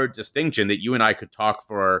hard distinction that you and I could talk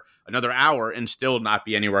for another hour and still not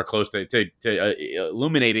be anywhere close to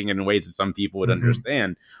illuminating in ways that some people would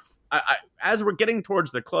understand. As we're getting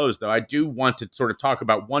towards the close, though, I do want to sort of talk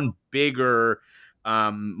about one bigger,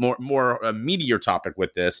 more meatier topic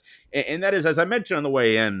with this, and that is, as I mentioned on the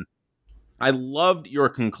way in, I loved your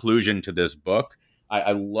conclusion to this book.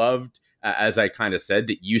 I loved, as I kind of said,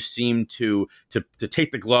 that you seem to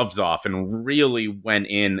take the gloves off and really went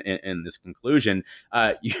in this conclusion.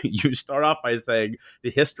 You start off by saying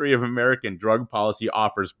the history of American drug policy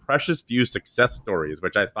offers precious few success stories,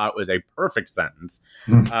 which I thought was a perfect sentence.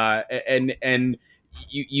 And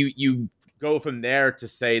you go from there to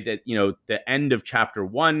say that, the end of chapter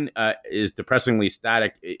 1 is depressingly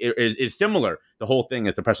static. It is similar. The whole thing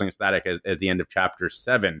is depressingly static as the end of chapter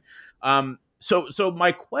 7. So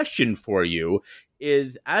my question for you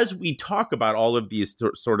is, as we talk about all of these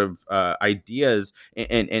sort of ideas,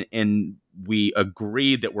 and we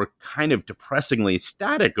agree that we're kind of depressingly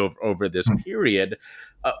static over this period,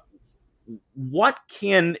 what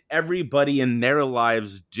can everybody in their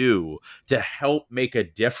lives do to help make a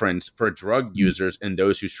difference for drug users and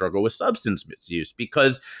those who struggle with substance misuse?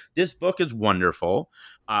 Because this book is wonderful.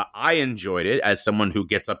 I enjoyed it as someone who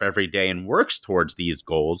gets up every day and works towards these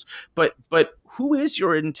goals. But who is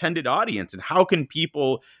your intended audience, and how can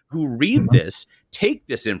people who read this take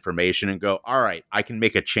this information and go, all right, I can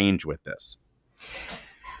make a change with this?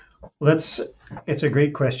 Well, it's a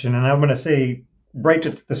great question. And I'm going to say, right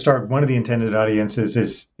at the start, one of the intended audiences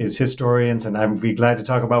is historians, and I'd be glad to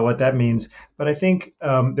talk about what that means. But I think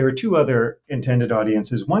there are two other intended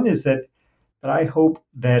audiences. One is that I hope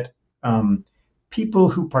that people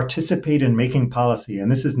who participate in making policy,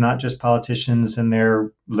 and this is not just politicians and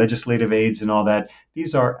their legislative aides and all that,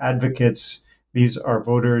 these are advocates, these are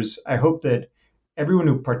voters. I hope that everyone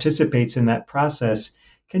who participates in that process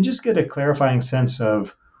can just get a clarifying sense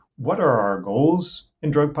of what are our goals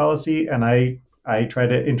in drug policy. And I try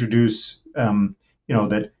to introduce,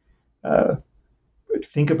 that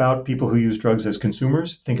think about people who use drugs as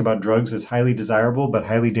consumers, think about drugs as highly desirable but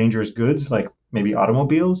highly dangerous goods, like maybe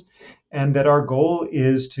automobiles, and that our goal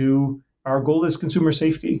is consumer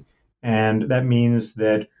safety. And that means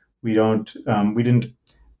that we didn't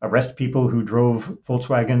arrest people who drove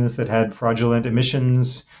Volkswagens that had fraudulent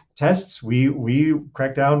emissions tests. We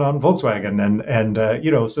cracked down on Volkswagen, and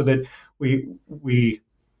so that we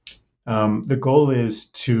the goal is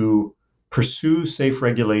to pursue safe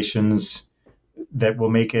regulations that will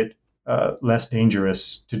make it less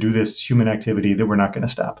dangerous to do this human activity that we're not going to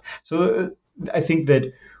stop. So I think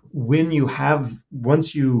that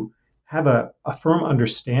once you have a firm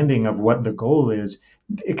understanding of what the goal is,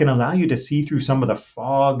 it can allow you to see through some of the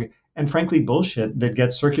fog and frankly bullshit that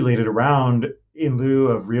gets circulated around in lieu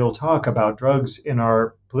of real talk about drugs in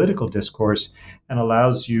our political discourse, and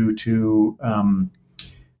allows you to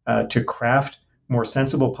craft more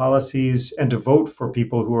sensible policies and to vote for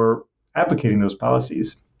people who are advocating those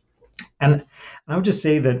policies. And I would just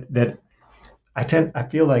say that I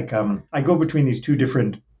feel like I go between these two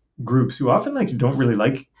different groups who often don't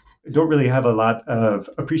really have a lot of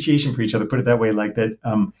appreciation for each other. Put it that way, like that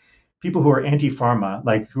people who are anti-pharma,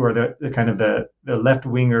 like who are the kind of the left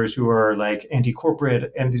wingers who are like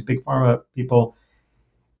anti-corporate and these big pharma people,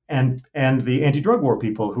 and the anti-drug war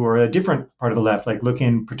people who are a different part of the left, like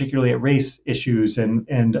looking particularly at race issues and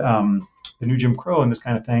the new Jim Crow and this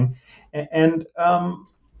kind of thing. And I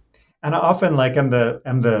often I'm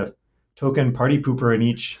the token party pooper in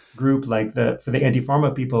each group. Like for the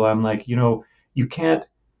anti-pharma people, I'm like, you can't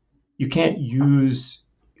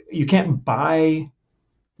buy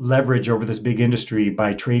leverage over this big industry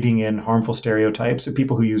by trading in harmful stereotypes of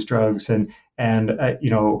people who use drugs, and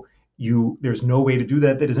there's no way to do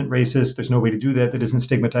that isn't racist. There's no way to do that isn't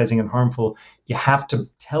stigmatizing and harmful. You have to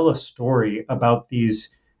tell a story about these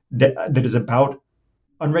that is about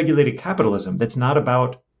unregulated capitalism. That's not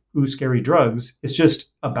about ooh scary drugs. It's just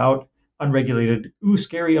about unregulated ooh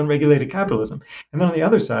scary unregulated capitalism. And then on the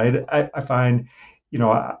other side, I find,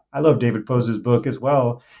 I love David Pose's book as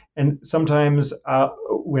well. And sometimes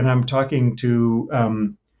when I'm talking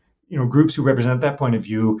to groups who represent that point of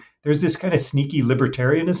view, there's this kind of sneaky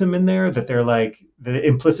libertarianism in there that they're like,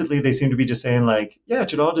 implicitly they seem to be just saying like, yeah,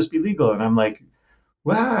 it should all just be legal. And I'm like,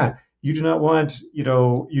 wow, you do not want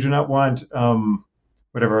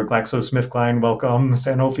whatever, GlaxoSmithKline, Wellcome,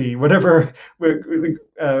 Sanofi, whatever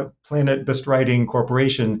planet bestriding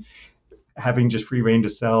corporation having just free reign to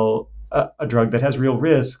sell a drug that has real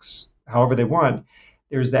risks however they want.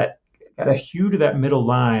 There's that a hue to that middle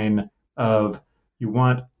line of you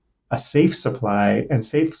want a safe supply, and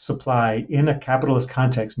safe supply in a capitalist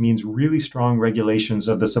context means really strong regulations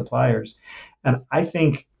of the suppliers. And I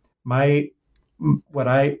think what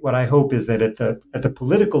I hope is that at the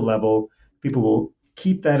political level, people will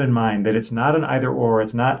keep that in mind, that it's not an either or,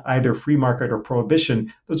 it's not either free market or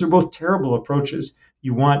prohibition. Those are both terrible approaches.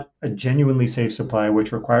 You want a genuinely safe supply,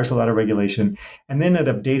 which requires a lot of regulation. And then at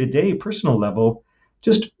a day-to-day personal level,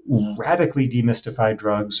 just radically demystify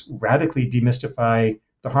drugs, radically demystify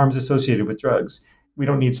the harms associated with drugs. We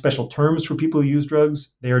don't need special terms for people who use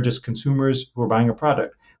drugs. They are just consumers who are buying a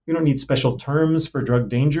product. We don't need special terms for drug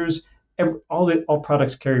dangers. All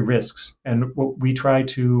products carry risks. And what we try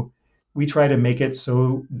to make it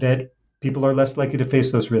so that people are less likely to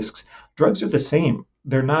face those risks. Drugs are the same.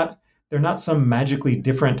 They're not some magically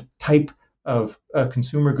different type of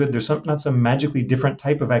consumer good. There's not some magically different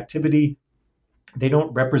type of activity. They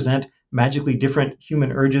don't represent magically different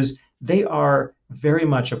human urges. They are very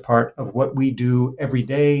much a part of what we do every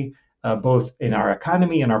day, both in our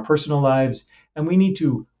economy and our personal lives. And we need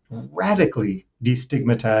to radically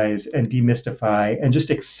destigmatize and demystify and just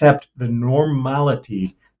accept the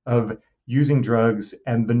normality of using drugs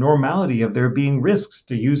and the normality of there being risks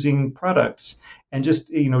to using products, and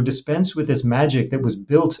just dispense with this magic that was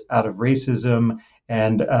built out of racism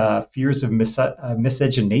and fears of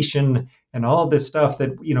miscegenation and all of this stuff that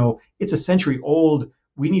it's a century old.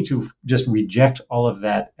 We need to just reject all of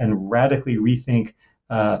that and radically rethink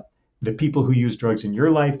the people who use drugs in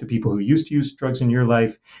your life, the people who used to use drugs in your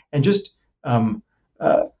life, and just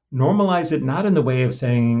normalize it, not in the way of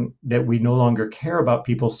saying that we no longer care about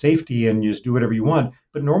people's safety and just do whatever you want,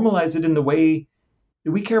 but normalize it in the way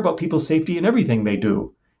that we care about people's safety in everything they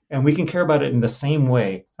do. And we can care about it in the same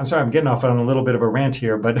way. I'm sorry, I'm getting off on a little bit of a rant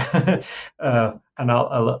here, but and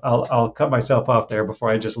I'll cut myself off there before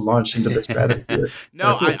I just launch into this strategy.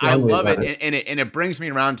 No, I love it. And it brings me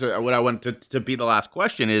around to what I want to be the last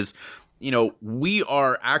question is, we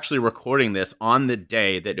are actually recording this on the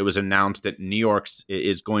day that it was announced that New York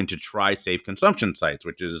is going to try safe consumption sites,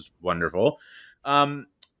 which is wonderful.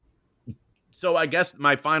 So I guess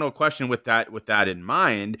my final question with that in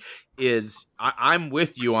mind is I'm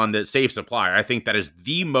with you on the safe supply. I think that is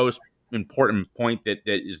the most important point that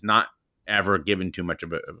is not ever given too much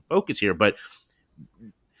of a focus here. But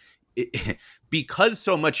because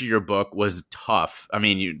so much of your book was tough, I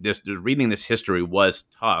mean, reading this history was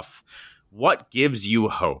tough. What gives you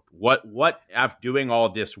hope? What after doing all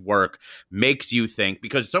this work makes you think?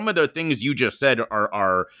 Because some of the things you just said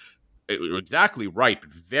are exactly right,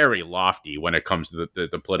 but very lofty when it comes to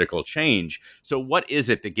the political change. So what is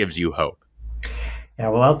it that gives you hope? Yeah,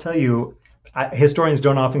 well, I'll tell you, historians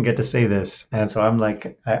don't often get to say this. And so I'm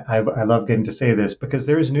like, I love getting to say this because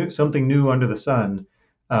there is something new under the sun.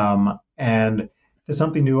 And there's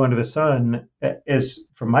something new under the sun is,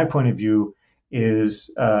 from my point of view, is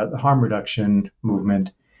the harm reduction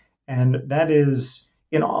movement. And that is,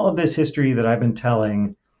 in all of this history that I've been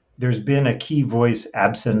telling, there's been a key voice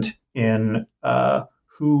absent in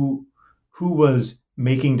who was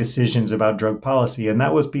making decisions about drug policy, and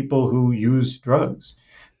that was people who use drugs.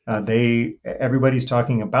 Everybody's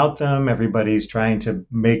talking about them. Everybody's trying to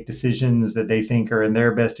make decisions that they think are in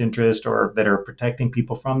their best interest or that are protecting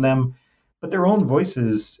people from them, but their own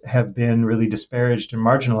voices have been really disparaged and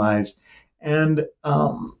marginalized. And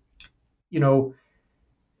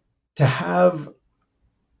to have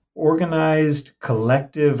organized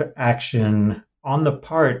collective action on the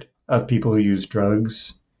part of people who use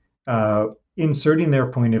drugs, inserting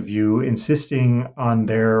their point of view, insisting on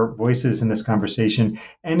their voices in this conversation,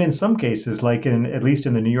 and in some cases, like at least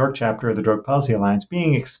in the New York chapter of the Drug Policy Alliance,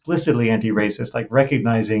 being explicitly anti-racist, like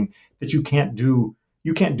recognizing that you can't do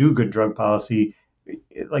good drug policy.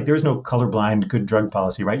 Like there's no colorblind good drug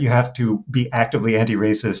policy, right? You have to be actively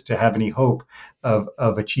anti-racist to have any hope of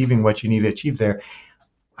achieving what you need to achieve there.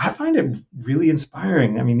 I find it really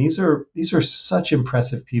inspiring. I mean, these are such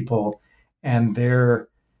impressive people, and the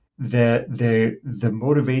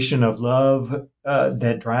motivation of love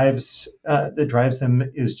that drives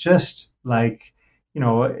them is just like,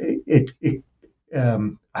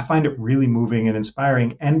 I find it really moving and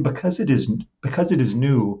inspiring. And because it is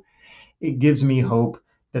new, it gives me hope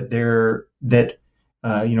that the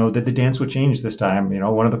dance will change this time.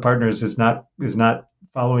 One of the partners is not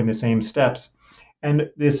following the same steps.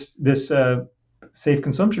 And this safe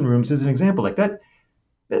consumption rooms is an example like that.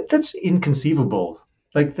 That's inconceivable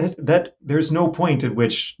like that there's no point at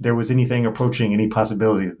which there was anything approaching any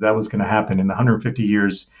possibility that was going to happen in the 150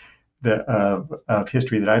 years of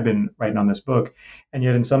history that I've been writing on this book. And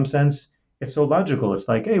yet in some sense it's so logical. It's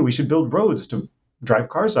like, hey, we should build roads to drive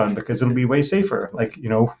cars on because it'll be way safer. Like,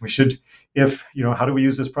 we should, how do we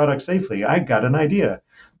use this product safely? I got an idea.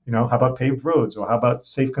 How about paved roads, or how about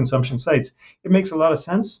safe consumption sites? It makes a lot of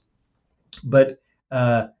sense. But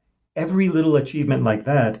every little achievement like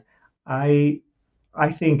that, I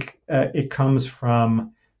think it comes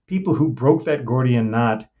from people who broke that Gordian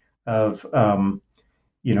knot of, going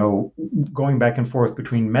back and forth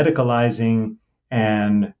between medicalizing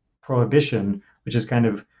and prohibition, which is kind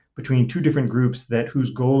of between two different groups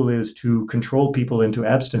whose goal is to control people into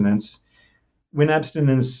abstinence, when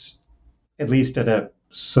abstinence, at least at a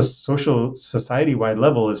social society-wide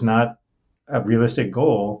level, is not a realistic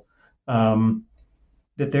goal. That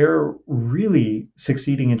they're really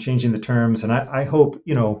succeeding in changing the terms, and I hope,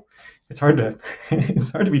 it's hard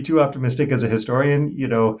to be too optimistic as a historian,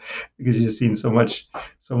 because you've just seen so much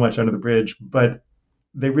under the bridge, but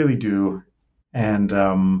they really do. And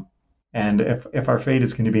if our fate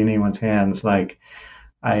is going to be in anyone's hands, like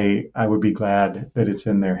I would be glad that it's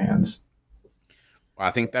in their hands. Well,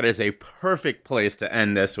 I think that is a perfect place to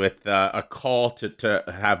end this, with a call to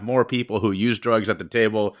have more people who use drugs at the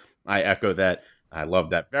table. I echo that. I love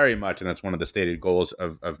that very much, and that's one of the stated goals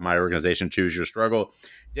of my organization, Choose Your Struggle.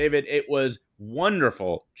 David, it was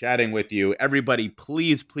wonderful chatting with you. Everybody,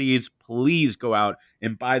 please, please, please go out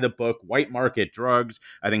and buy the book, White Market Drugs.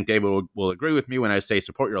 I think David will agree with me when I say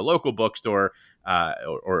support your local bookstore,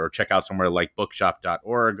 or check out somewhere like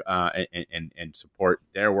bookshop.org and support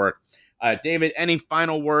their work. David, any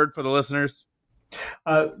final word for the listeners?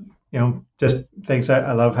 Just thanks.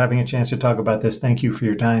 I love having a chance to talk about this. Thank you for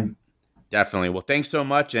your time. Definitely. Well, thanks so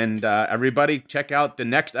much. And everybody, check out the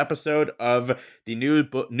next episode of the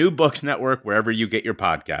New Books Network, wherever you get your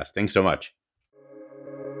podcast. Thanks so much.